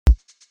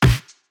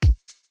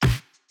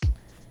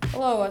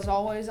Hello, as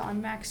always, I'm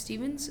Max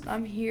Stevens, and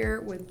I'm here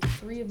with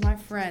three of my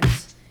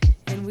friends,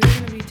 and we're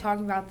going to be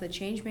talking about the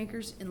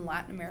changemakers in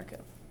Latin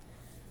America.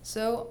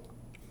 So,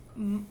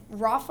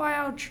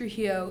 Rafael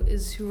Trujillo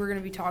is who we're going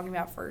to be talking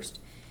about first.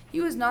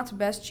 He was not the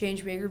best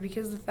changemaker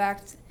because of the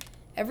fact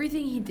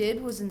everything he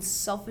did was in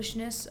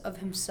selfishness of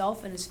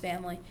himself and his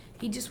family.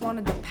 He just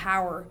wanted the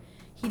power.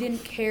 He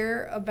didn't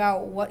care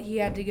about what he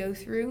had to go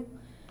through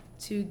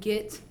to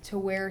get to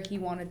where he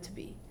wanted to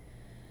be.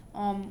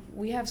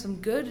 We have some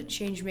good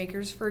change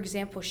makers. For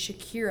example,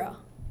 Shakira.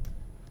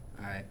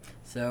 All right.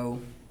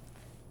 So,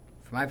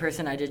 for my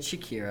person, I did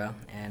Shakira,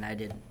 and I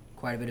did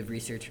quite a bit of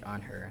research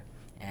on her.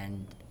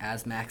 And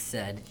as Max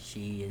said,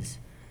 she is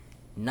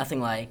nothing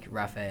like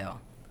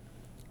Rafael.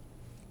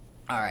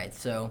 All right.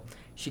 So,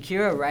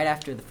 Shakira, right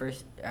after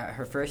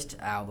her first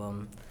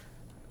album,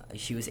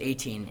 she was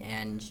 18,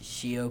 and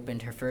she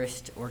opened her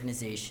first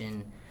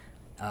organization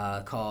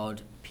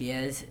called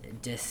Pies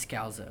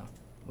Descalzo,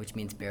 which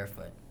means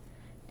barefoot.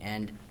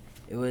 And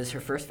it was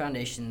her first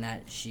foundation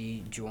that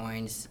she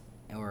joined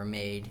or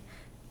made,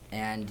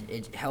 and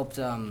it helped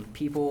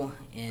people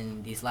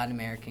in these Latin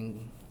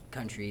American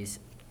countries,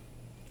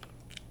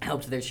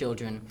 helped their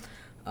children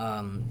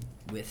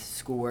with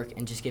schoolwork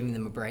and just giving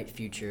them a bright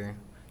future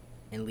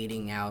and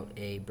leading out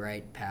a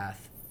bright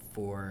path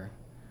for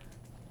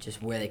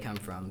just where they come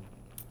from.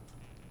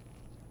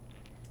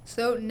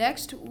 So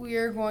next we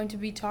are going to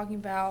be talking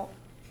about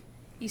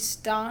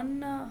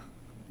Istana.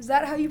 Is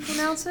that how you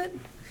pronounce it?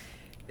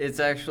 It's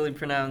actually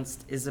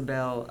pronounced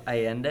Isabel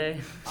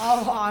Allende.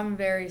 Oh, I'm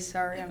very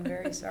sorry.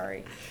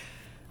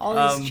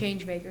 All these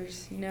change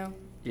makers, you know.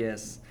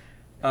 Yes.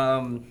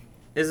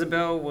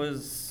 Isabel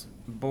was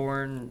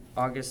born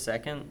August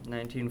 2nd,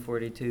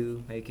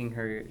 1942, making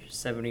her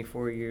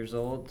 74 years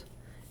old.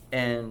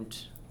 And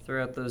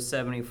throughout those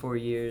 74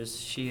 years,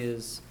 she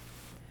has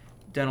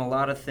done a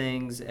lot of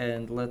things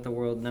and let the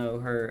world know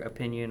her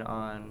opinion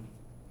on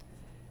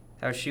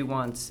how she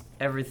wants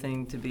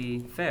everything to be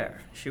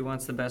fair. She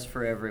wants the best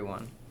for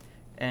everyone.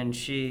 And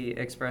she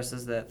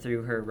expresses that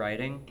through her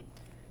writing.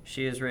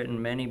 She has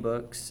written many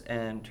books,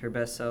 and her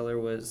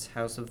bestseller was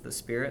House of the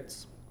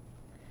Spirits.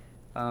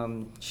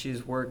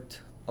 She's worked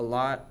a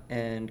lot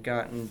and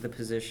gotten the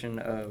position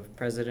of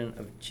President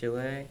of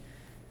Chile.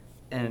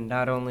 And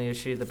not only is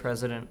she the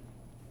president,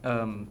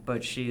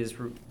 but she has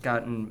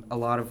gotten a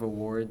lot of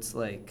awards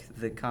like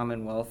the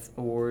Commonwealth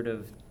Award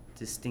of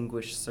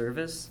Distinguished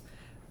Service,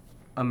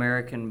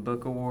 American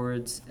Book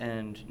Awards,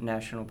 and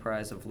National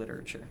Prize of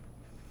Literature.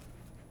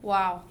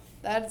 Wow,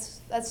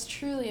 that's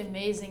truly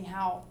amazing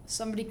how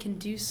somebody can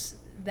do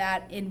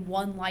that in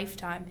one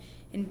lifetime.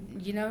 And,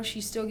 you know,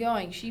 she's still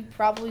going. She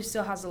probably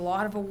still has a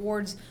lot of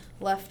awards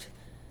left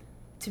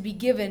to be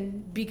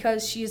given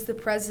because she is the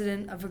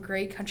president of a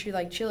great country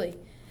like Chile.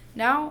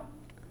 Now,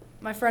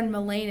 my friend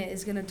Milena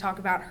is going to talk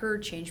about her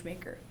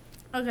changemaker.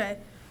 Okay,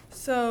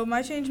 so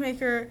my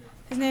changemaker,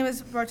 his name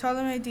is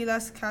Bartolomé de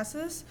las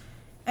Casas,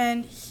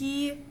 and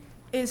he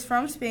is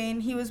from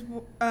Spain. He was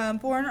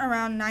born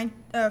around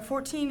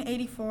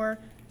 1484,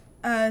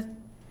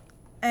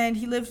 and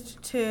he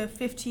lived to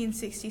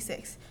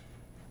 1566.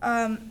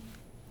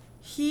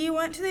 He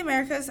went to the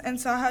Americas and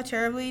saw how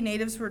terribly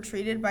natives were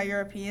treated by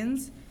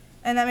Europeans,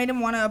 and that made him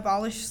want to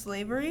abolish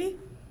slavery.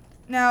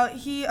 Now,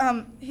 he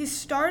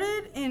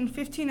started in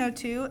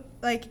 1502.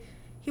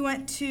 He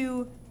went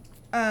to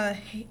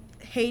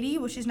Haiti,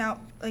 which is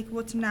now,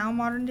 what's now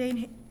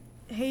modern-day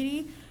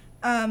Haiti.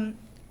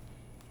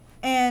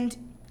 And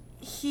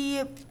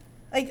he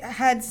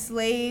had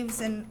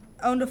slaves and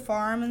owned a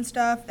farm and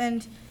stuff,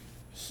 and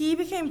he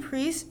became a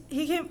priest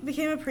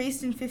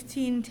in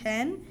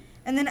 1510,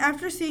 and then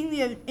after seeing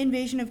the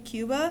invasion of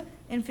Cuba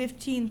in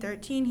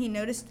 1513, he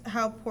noticed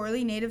how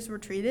poorly natives were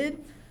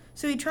treated,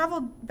 so he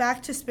traveled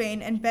back to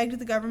Spain and begged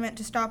the government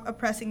to stop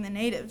oppressing the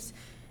natives.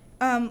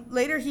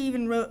 Later he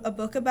even wrote a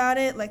book about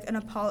it,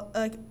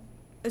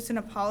 it's an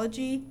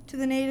apology to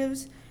the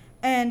natives,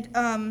 and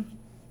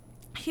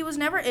he was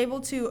never able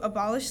to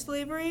abolish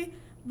slavery,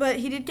 but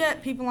he did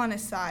get people on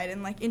his side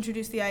and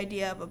introduce the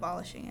idea of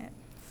abolishing it.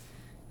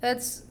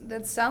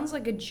 That sounds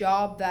like a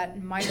job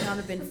that might not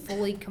have been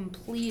fully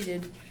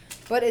completed,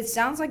 but it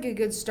sounds like a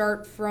good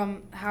start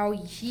from how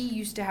he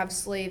used to have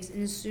slaves,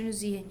 and as soon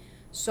as he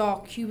saw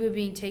Cuba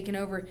being taken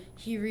over,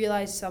 he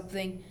realized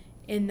something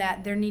in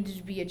that there needed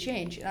to be a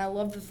change. And I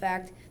love the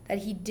fact that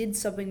he did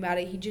something about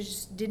it. He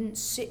just didn't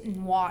sit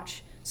and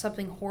watch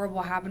something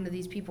horrible happen to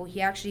these people.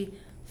 He actually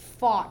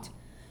fought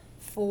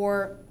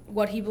for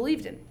what he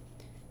believed in.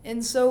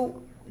 And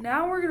so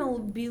now we're going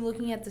to be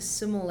looking at the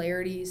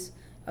similarities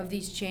of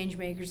these change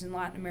makers in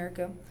Latin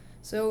America.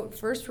 So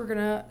first we're going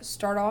to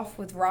start off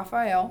with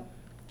Rafael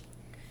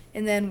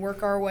and then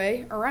work our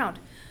way around.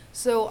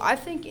 So I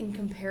think in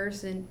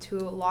comparison to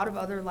a lot of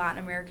other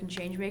Latin American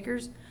change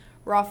makers,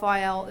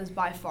 Rafael is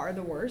by far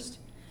the worst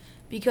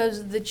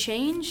because the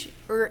change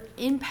or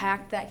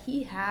impact that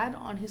he had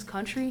on his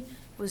country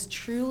was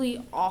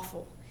truly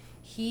awful.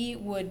 He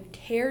would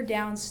tear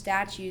down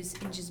statues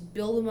and just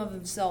build them of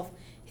himself.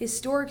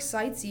 Historic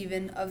sites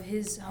even of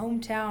his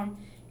hometown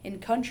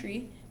and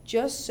country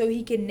just so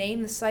he can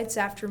name the sites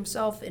after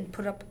himself and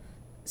put up,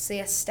 say,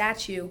 a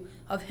statue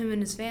of him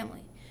and his family.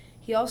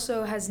 He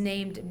also has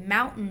named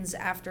mountains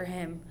after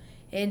him,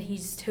 and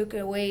he's taken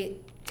away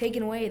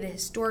the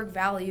historic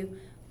value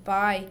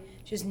by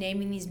just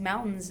naming these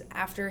mountains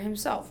after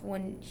himself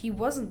when he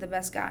wasn't the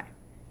best guy.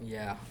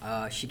 Yeah,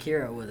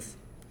 Shakira was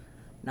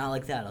not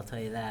like that, I'll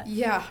tell you that.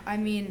 Yeah, I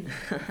mean,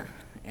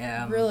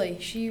 Yeah, really,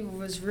 she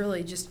was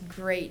really just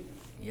great.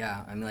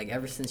 yeah, I mean, like,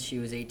 ever since she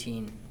was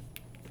 18,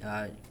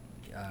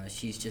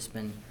 she's just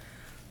been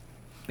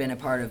a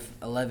part of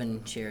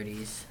 11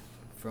 charities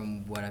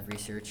from what I've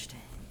researched.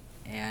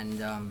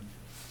 And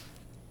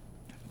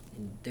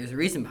there's a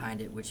reason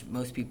behind it, which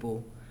most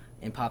people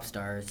in pop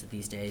stars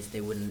these days,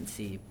 they wouldn't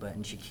see, but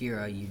in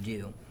Shakira, you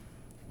do.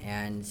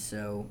 And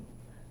so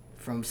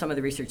from some of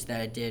the research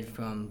that I did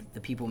from the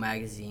People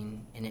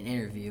magazine in an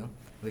interview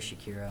with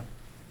Shakira,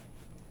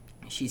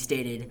 she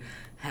stated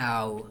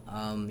how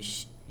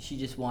she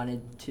just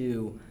wanted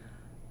to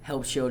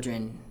help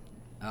children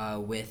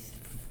with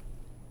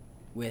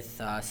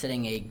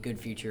setting a good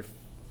future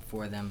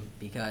for them,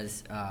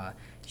 because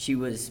she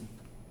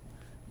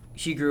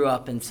grew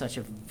up in such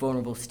a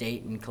vulnerable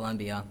state in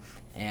Colombia,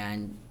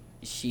 and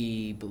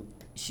she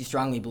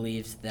strongly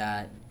believes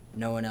that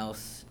no one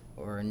else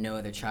or no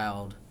other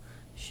child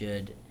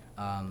should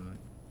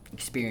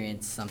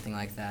experience something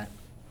like that.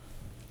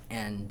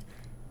 And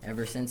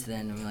ever since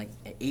then, I mean, like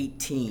at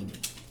 18,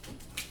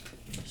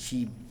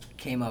 she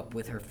came up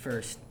with her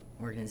first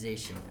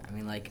organization. I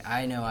mean, like,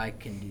 I know I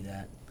can do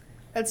that.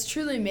 That's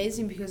truly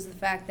amazing because of the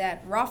fact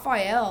that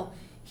Raphael,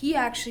 he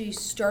actually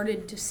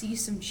started to see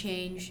some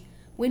change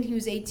when he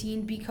was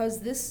 18,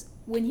 because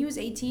when he was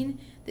 18,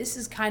 this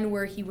is kind of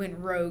where he went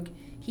rogue.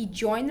 He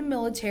joined the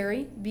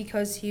military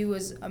because he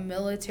was a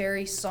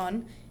military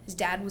son. His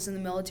dad was in the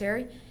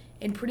military,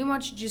 and pretty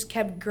much just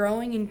kept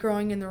growing and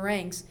growing in the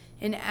ranks.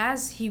 And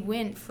as he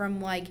went from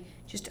like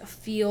just a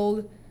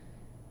field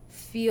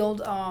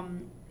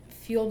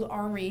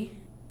army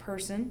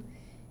person,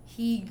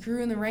 he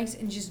grew in the ranks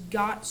and just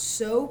got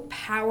so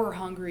power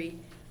hungry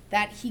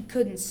that he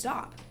couldn't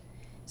stop.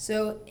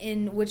 So,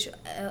 in which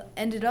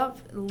ended up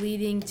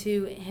leading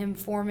to him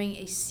forming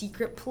a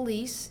secret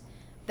police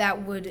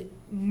that would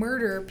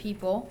murder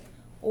people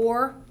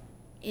or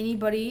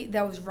anybody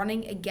that was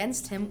running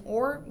against him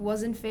or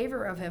was in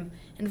favor of him.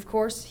 And of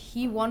course,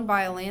 he won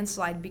by a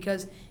landslide,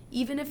 because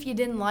even if you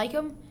didn't like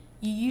him,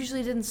 you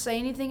usually didn't say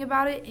anything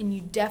about it, and you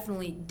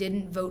definitely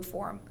didn't vote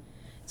for him.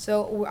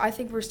 So I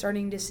think we're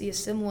starting to see a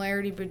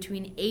similarity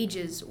between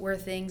ages where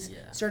things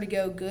start to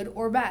go good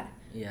or bad.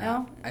 Yeah,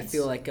 No? I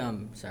feel like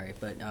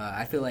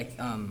I feel like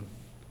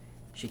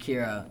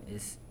Shakira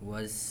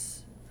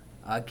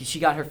she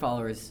got her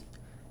followers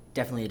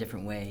definitely a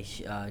different way.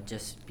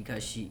 Just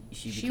because she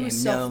became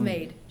was known.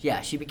 self-made.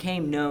 Yeah, she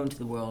became known to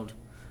the world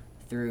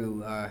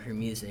through her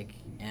music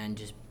and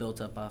just built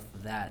up off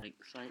of that.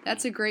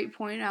 That's a great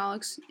point,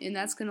 Alex, and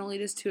that's going to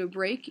lead us to a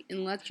break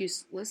and let you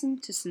listen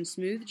to some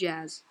smooth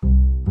jazz.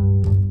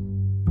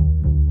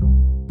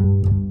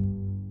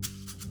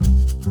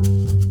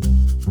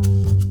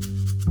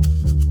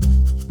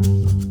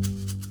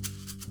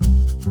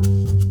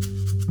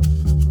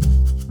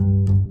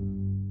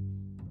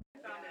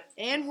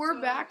 And we're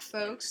back,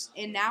 folks,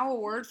 and now a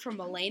word from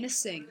Elena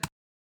Singh.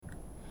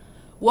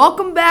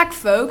 Welcome back,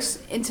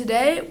 folks, and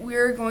today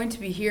we're going to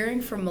be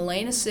hearing from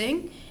Elena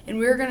Singh, and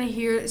we're going to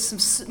hear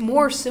some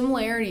more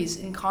similarities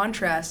and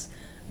contrasts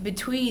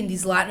between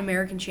these Latin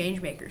American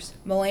changemakers.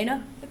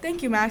 Milena?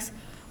 Thank you, Max.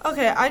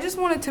 Okay, I just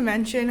wanted to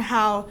mention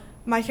how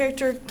my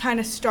character kind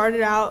of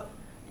started out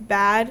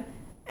bad,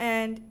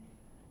 and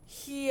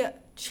he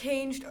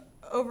changed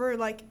over,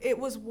 like, it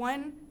was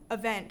one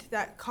event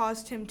that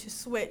caused him to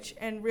switch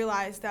and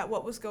realize that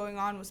what was going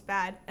on was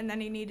bad, and then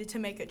he needed to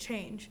make a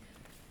change.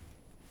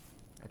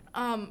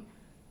 And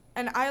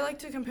I like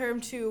to compare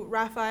him to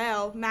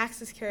Raphael,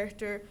 Max's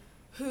character,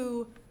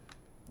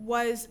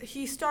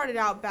 he started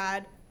out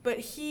bad, but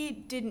he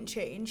didn't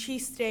change. He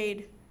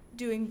stayed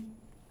doing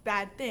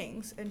bad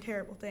things and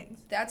terrible things.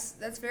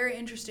 That's very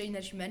interesting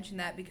that you mentioned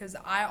that, because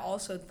I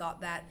also thought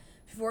that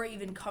before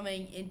even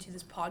coming into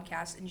this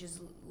podcast and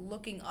just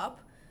looking up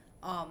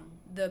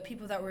the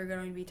people that we're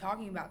going to be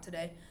talking about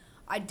today,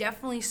 I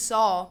definitely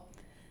saw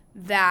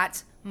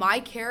that my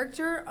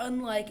character,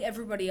 unlike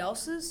everybody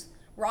else's,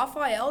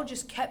 Raphael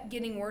just kept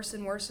getting worse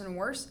and worse and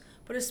worse.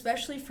 But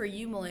especially for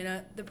you,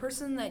 Milena, the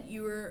person that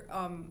you were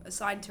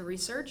assigned to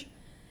research,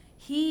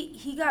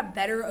 he got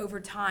better over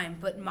time.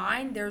 But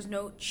mine, there's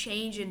no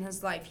change in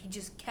his life. He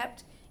just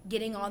kept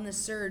getting on the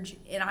surge,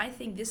 and I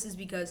think this is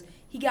because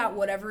he got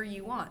whatever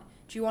you want.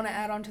 Do you want to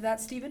add on to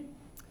that, Steven?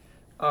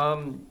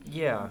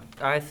 Yeah,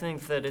 I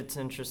think that it's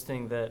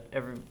interesting that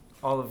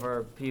all of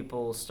our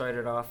people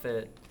started off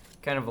at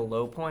kind of a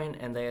low point,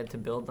 and they had to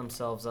build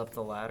themselves up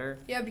the ladder.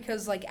 Yeah,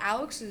 because like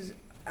Alex is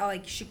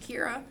like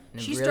Shakira, In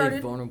she a really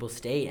started. vulnerable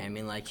state. I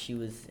mean, like, she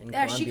was in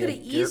Yeah, Colombia, she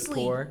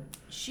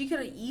could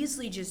have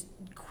easily just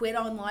quit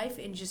on life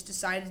and just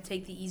decided to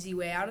take the easy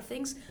way out of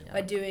things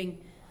by doing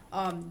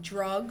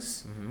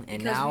drugs. Mm-hmm.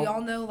 And Because now, we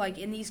all know, like,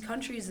 in these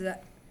countries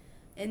that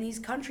in these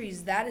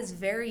countries, that is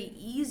very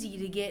easy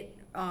to get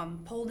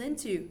pulled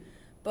into.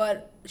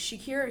 But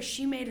Shakira,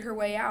 she made her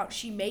way out.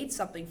 She made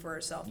something for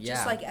herself, Yeah.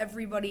 just like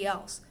everybody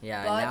else.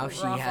 Yeah, but and now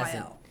she has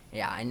Raphael.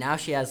 and now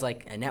she has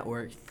like a net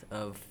worth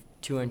of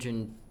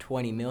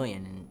 220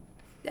 million, and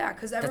Yeah,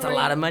 because that's a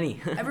lot of money.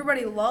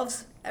 everybody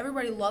loves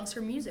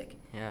her music.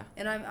 Yeah.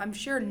 And I'm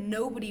sure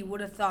nobody would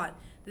have thought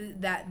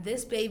that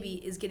this baby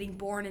is getting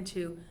born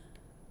into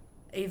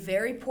a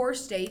very poor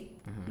state,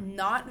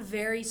 not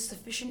very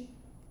sufficient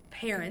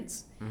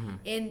parents,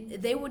 and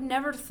they would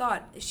never have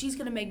thought she's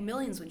going to make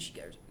millions when she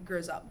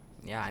grows up.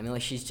 Yeah, I mean,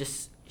 like,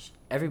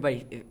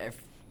 everybody,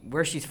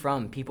 where she's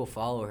from, people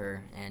follow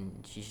her,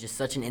 and she's just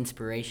such an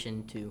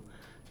inspiration to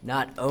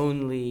not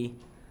only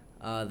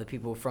the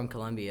people from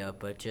Colombia,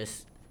 but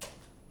just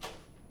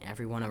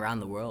everyone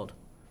around the world.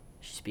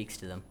 She speaks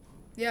to them.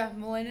 Yeah,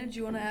 Milena, do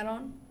you want to add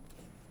on?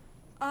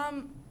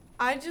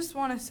 I just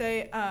want to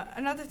say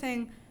another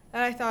thing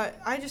that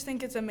I just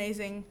think it's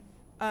amazing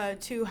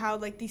too, how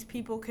like these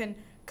people can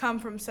come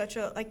from such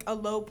a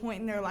low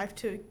point in their life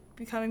to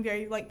becoming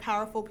very like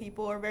powerful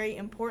people or very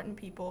important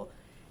people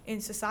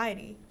in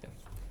society.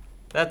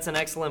 That's an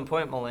excellent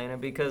point, Milena,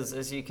 because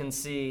as you can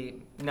see,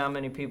 not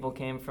many people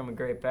came from a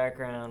great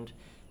background.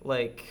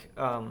 Like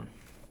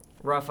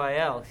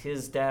Raphael,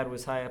 his dad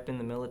was high up in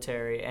the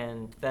military,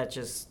 and that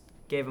just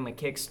gave him a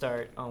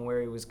kickstart on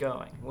where he was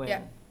going when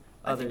Yeah.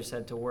 others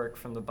had to work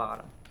from the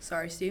bottom.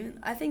 Sorry, Steven.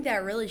 I think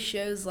that really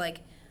shows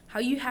like how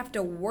you have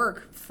to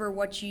work for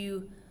what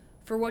you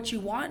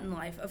want in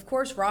life. Of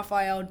course,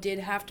 Raphael did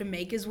have to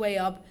make his way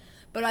up,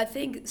 but I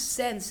think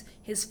since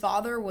his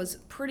father was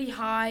pretty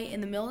high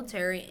in the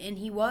military and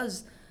he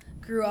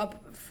grew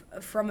up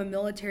from a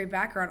military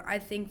background, I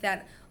think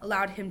that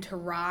allowed him to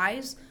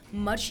rise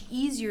much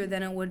easier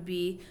than it would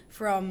be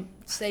from,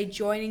 say,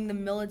 joining the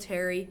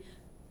military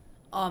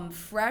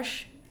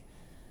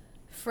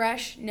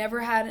fresh, never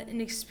had an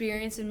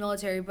experience in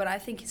military, but I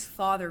think his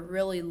father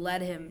really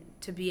led him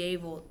to be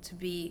able to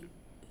be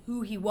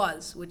who he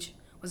was, which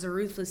was a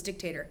ruthless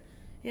dictator.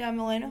 Yeah,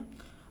 Milena?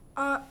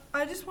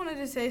 I just wanted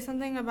to say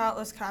something about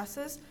Las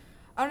Casas.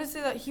 I want to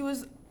say that he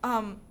was,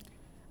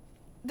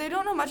 they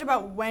don't know much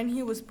about when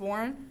he was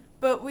born,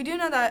 but we do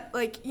know that,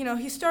 like, you know,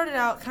 he started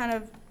out kind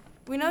of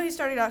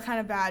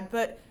bad,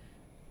 but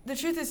the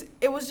truth is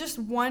it was just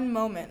one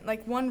moment,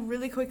 like one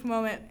really quick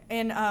moment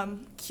in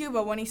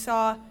Cuba when he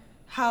saw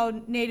how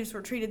natives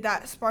were treated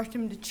that sparked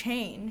him to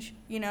change,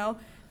 you know?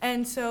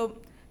 And so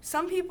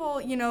some people,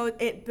 you know,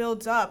 it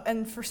builds up,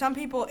 and for some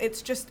people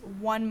it's just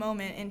one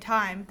moment in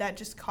time that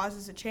just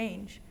causes a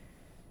change.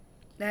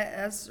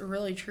 That's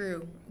really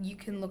true. You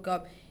can look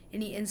up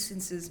any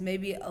instances,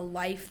 maybe a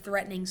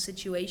life-threatening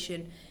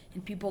situation,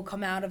 and people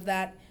come out of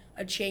that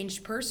a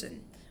changed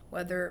person,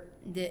 whether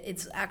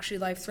it's actually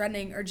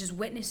life-threatening or just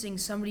witnessing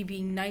somebody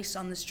being nice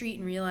on the street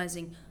and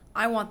realizing,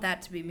 I want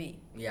that to be me.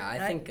 Yeah, I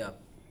Right? think a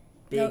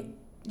big... No,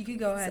 you could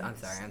go ahead. I'm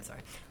sorry.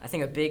 I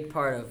think a big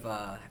part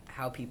of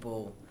how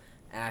people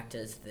act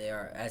as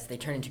they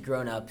turn into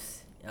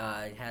grown-ups,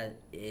 a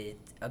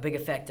big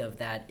effect of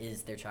that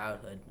is their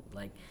childhood.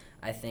 Like,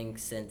 I think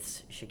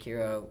since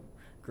Shakira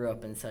grew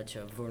up in such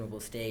a vulnerable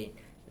state,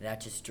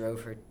 that just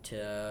drove her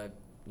to,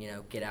 you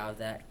know, get out of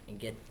that and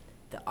get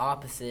the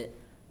opposite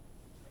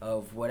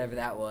of whatever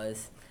that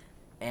was.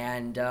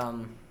 And,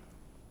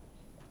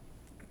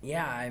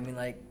 yeah, I mean,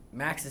 like,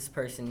 Max's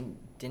person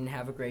didn't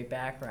have a great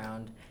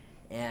background,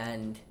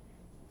 and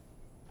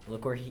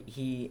look where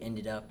he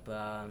ended up,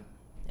 a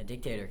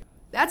dictator.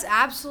 That's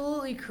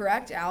absolutely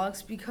correct,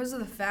 Alex, because of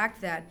the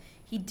fact that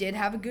he did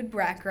have a good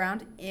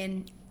background,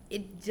 and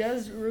it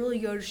does really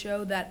go to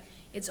show that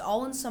it's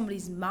all in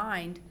somebody's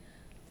mind,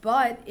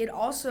 but it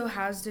also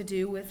has to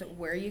do with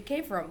where you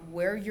came from,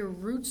 where your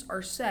roots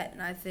are set.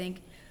 And I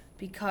think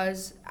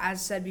because,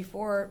 as said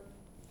before,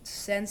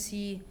 since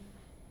he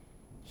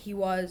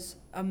was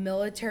a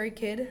military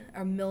kid,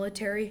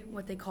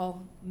 what they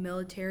call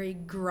military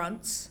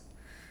grunts,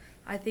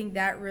 I think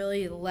that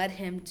really led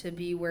him to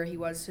be where he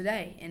was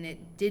today. And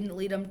it didn't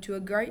lead him to a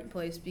great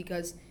place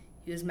because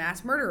he was a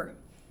mass murderer.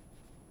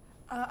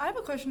 I have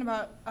a question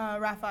about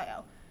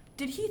Raphael.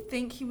 Did he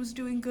think he was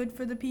doing good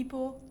for the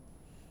people?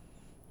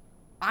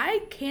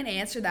 I can't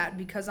answer that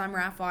because I'm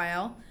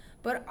Raphael,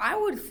 but I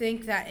would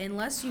think that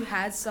unless you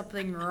had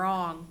something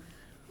wrong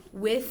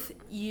with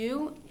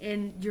you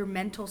in your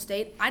mental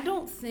state, I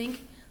don't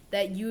think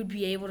that you would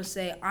be able to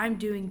say, I'm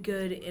doing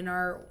good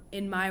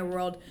in my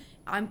world.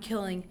 I'm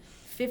killing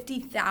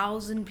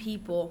 50,000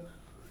 people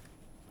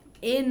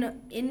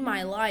in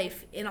my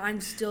life, and I'm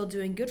still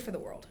doing good for the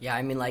world. Yeah,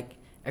 I mean, like,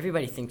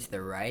 everybody thinks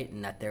they're right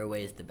and that their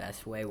way is the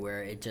best way,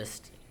 where it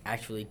just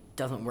actually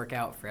doesn't work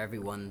out for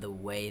everyone the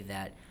way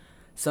that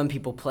some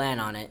people plan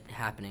on it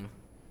happening.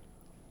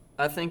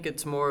 I think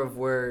it's more of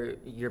where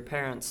your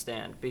parents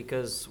stand,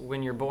 because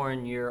when you're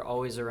born, you're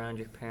always around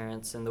your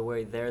parents, and the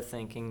way they're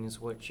thinking is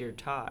what you're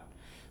taught.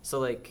 So,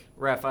 like,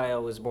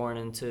 Raphael was born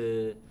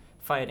into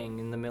fighting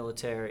in the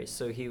military,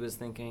 so he was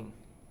thinking,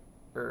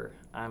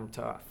 I'm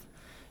tough.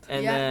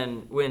 And Yeah.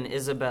 then when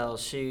Isabel,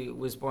 she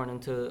was born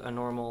into a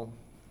normal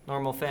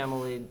normal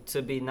family,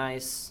 to be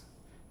nice,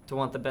 to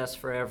want the best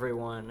for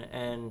everyone,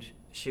 and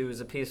she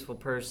was a peaceful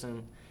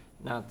person,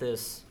 not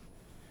this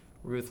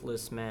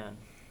ruthless man.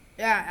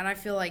 Yeah, and I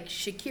feel like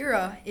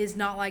Shakira is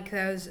not like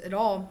those at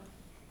all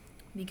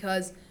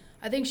because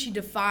I think she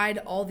defied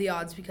all the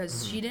odds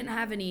because she didn't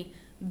have any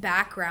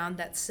background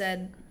that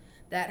said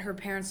that her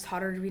parents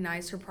taught her to be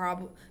nice. Her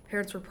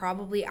parents were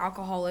probably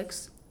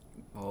alcoholics.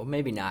 Well,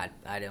 maybe not.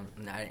 I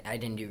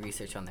didn't do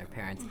research on her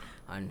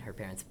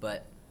parents,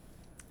 but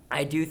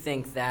I do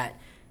think that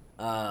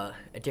a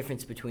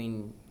difference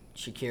between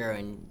Shakira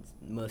and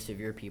most of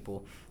your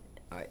people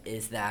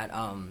is that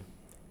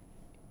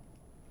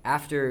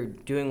after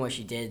doing what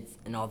she did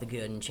and all the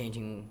good and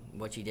changing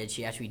what she did,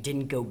 she actually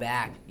didn't go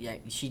back. Yeah,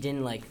 she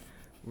didn't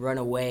run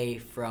away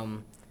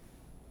from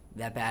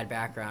that bad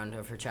background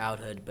of her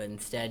childhood, but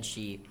instead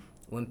she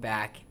went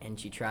back and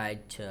she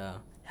tried to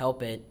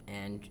help it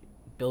and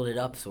build it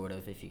up, sort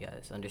of, if you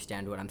guys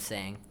understand what I'm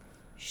saying.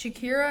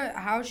 Shakira,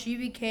 how she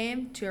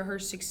became to her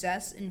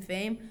success and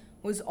fame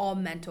was all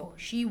mental.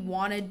 She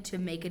wanted to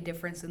make a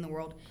difference in the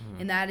world,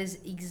 and that is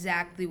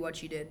exactly what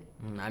she did.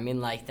 I mean,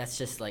 that's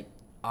just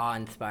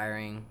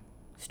awe-inspiring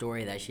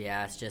story that she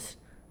has. Just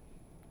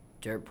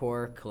dirt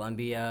poor,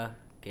 Colombia,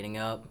 getting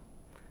up,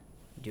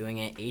 doing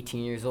it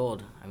 18 years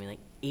old. I mean,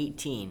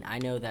 18. I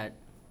know that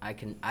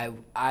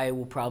I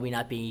will probably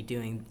not be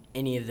doing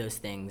any of those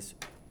things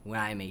when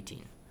I'm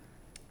 18.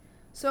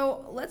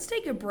 So let's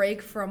take a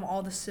break from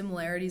all the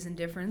similarities and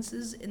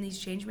differences in these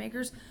change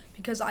makers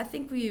because I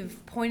think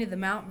we've pointed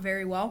them out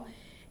very well,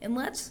 and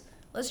let's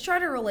try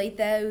to relate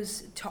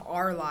those to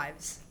our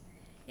lives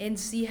and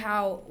see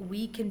how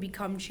we can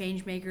become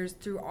change makers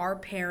through our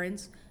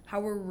parents,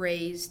 how we're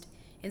raised.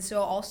 And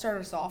so I'll start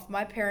us off.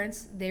 My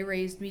parents, they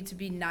raised me to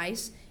be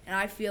nice, and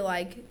I feel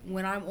like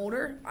when I'm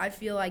older, I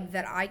feel like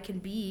that I can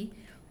be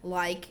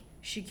like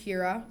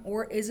Shakira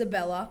or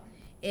Isabella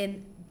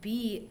and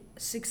be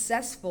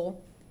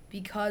successful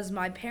because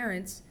my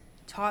parents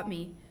taught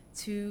me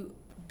to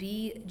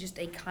be just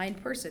a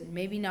kind person.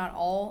 Maybe not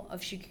all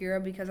of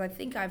Shakira, because I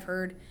think I've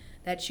heard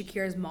that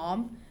Shakira's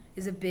mom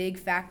is a big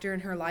factor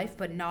in her life,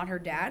 but not her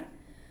dad.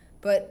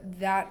 But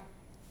that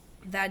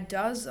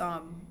does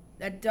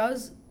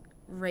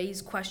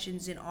raise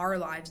questions in our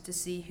lives to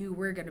see who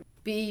we're going to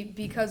be,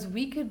 because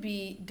we could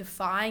be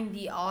defying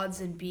the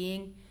odds and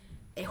being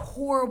a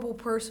horrible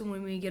person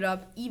when we get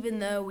up, even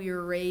though we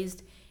were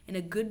raised in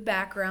a good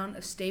background,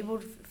 a stable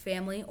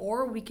family,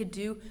 or we could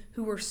do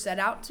who we're set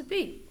out to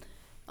be,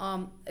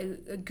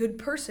 a good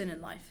person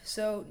in life.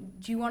 So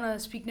do you want to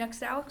speak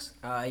next, Alex?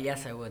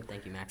 Yes, I would.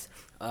 Thank you, Max.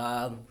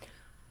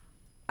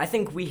 I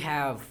think we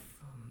have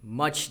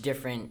much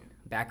different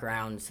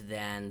backgrounds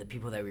than the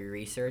people that we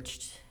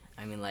researched.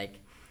 I mean,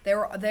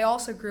 they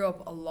also grew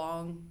up a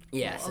long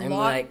yes, a I mean,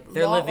 lot,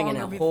 they're lot living in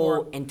a longer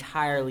whole before.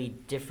 entirely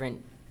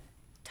different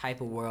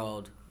type of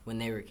world when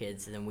they were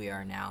kids than we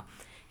are now.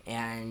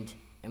 And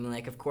I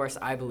mean, of course,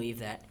 I believe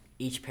that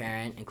each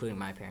parent, including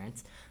my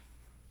parents,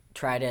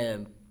 try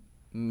to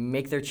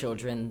make their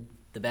children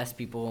the best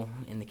people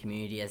in the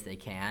community as they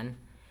can.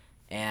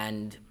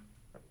 And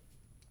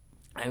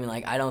I mean,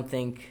 I don't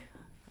think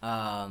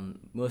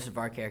most of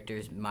our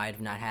characters might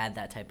have not had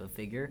that type of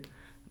figure,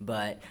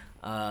 but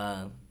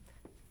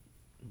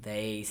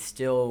they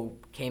still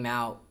came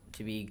out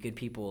to be good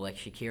people like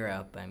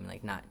Shakira, but I mean,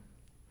 not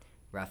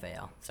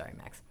Raphael. Sorry,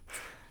 Max.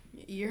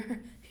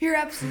 You're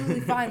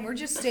absolutely fine. We're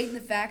just stating the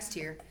facts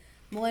here.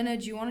 Melena,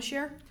 do you want to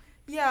share?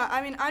 Yeah,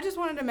 I mean, I just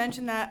wanted to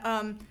mention that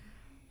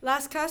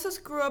Las Casas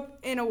grew up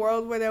in a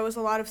world where there was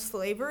a lot of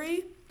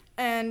slavery,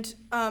 and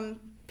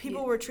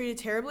people were treated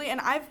terribly. And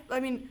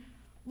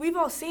we've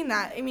all seen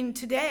that. I mean,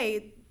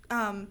 today,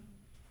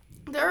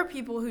 there are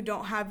people who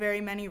don't have very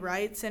many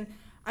rights, and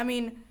I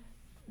mean,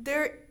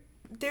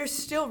 there's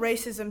still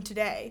racism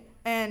today,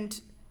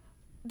 and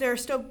there are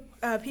still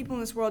people in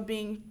this world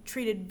being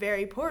treated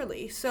very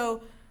poorly.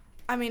 So,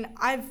 I mean,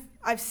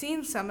 I've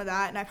seen some of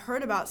that, and I've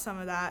heard about some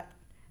of that,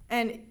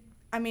 and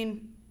I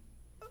mean,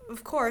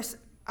 of course,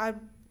 I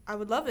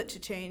would love it to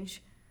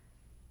change.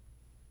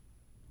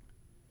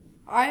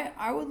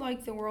 I would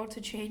like the world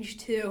to change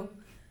too,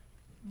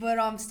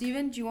 but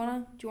Steven, do you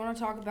wanna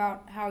talk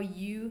about how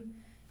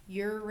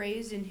you're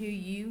raised and who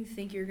you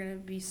think you're gonna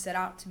be set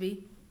out to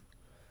be?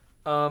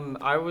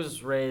 I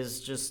was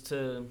raised just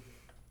to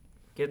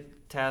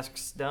get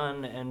tasks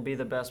done and be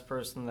the best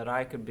person that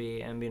I could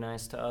be and be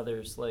nice to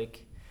others.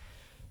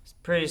 It's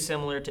pretty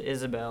similar to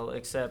Isabel,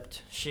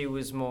 except she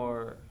was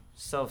more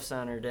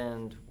self-centered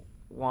and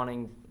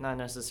wanting, not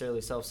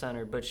necessarily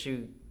self-centered, but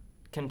she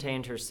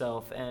contained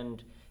herself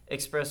and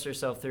expressed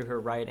herself through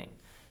her writing.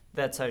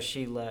 That's how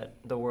she let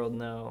the world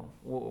know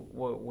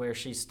where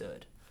she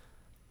stood.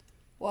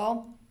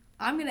 Well,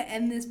 I'm going to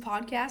end this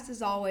podcast,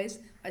 as always,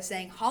 by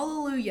saying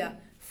hallelujah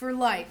for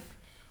life.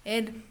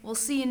 And we'll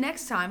see you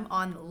next time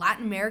on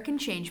Latin American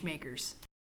Changemakers.